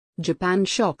Japan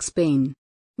shock Spain.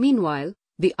 Meanwhile,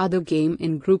 the other game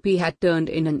in Group E had turned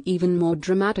in an even more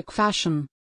dramatic fashion.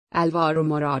 Alvaro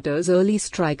Morata's early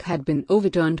strike had been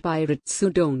overturned by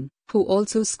Ritsudown, who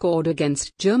also scored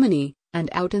against Germany, and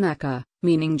Autanaka,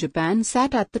 meaning Japan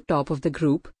sat at the top of the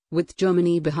group, with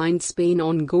Germany behind Spain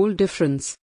on goal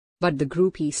difference. But the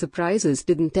Group E surprises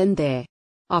didn't end there.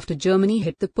 After Germany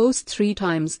hit the post 3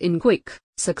 times in quick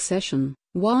succession,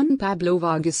 Juan Pablo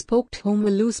Vargas poked home a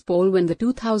loose ball when the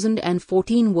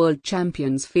 2014 world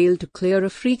champions failed to clear a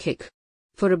free kick.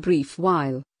 For a brief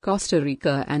while, Costa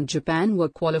Rica and Japan were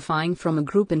qualifying from a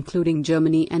group including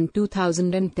Germany and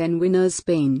 2010 winners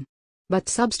Spain. But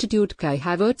substitute Kai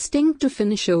Havertz stinked to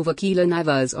finish over Keylor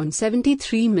Navas on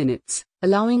 73 minutes,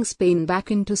 allowing Spain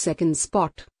back into second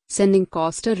spot, sending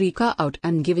Costa Rica out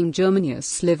and giving Germany a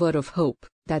sliver of hope.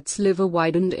 That sliver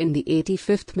widened in the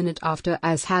 85th minute after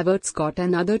as Havertz got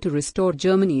another to restore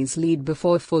Germany's lead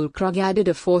before Füllkrug added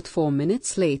a fourth 4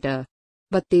 minutes later.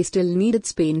 But they still needed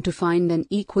Spain to find an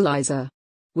equalizer.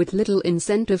 With little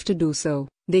incentive to do so,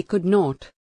 they could not.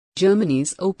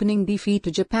 Germany's opening defeat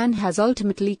to Japan has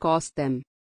ultimately cost them.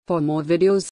 For more videos,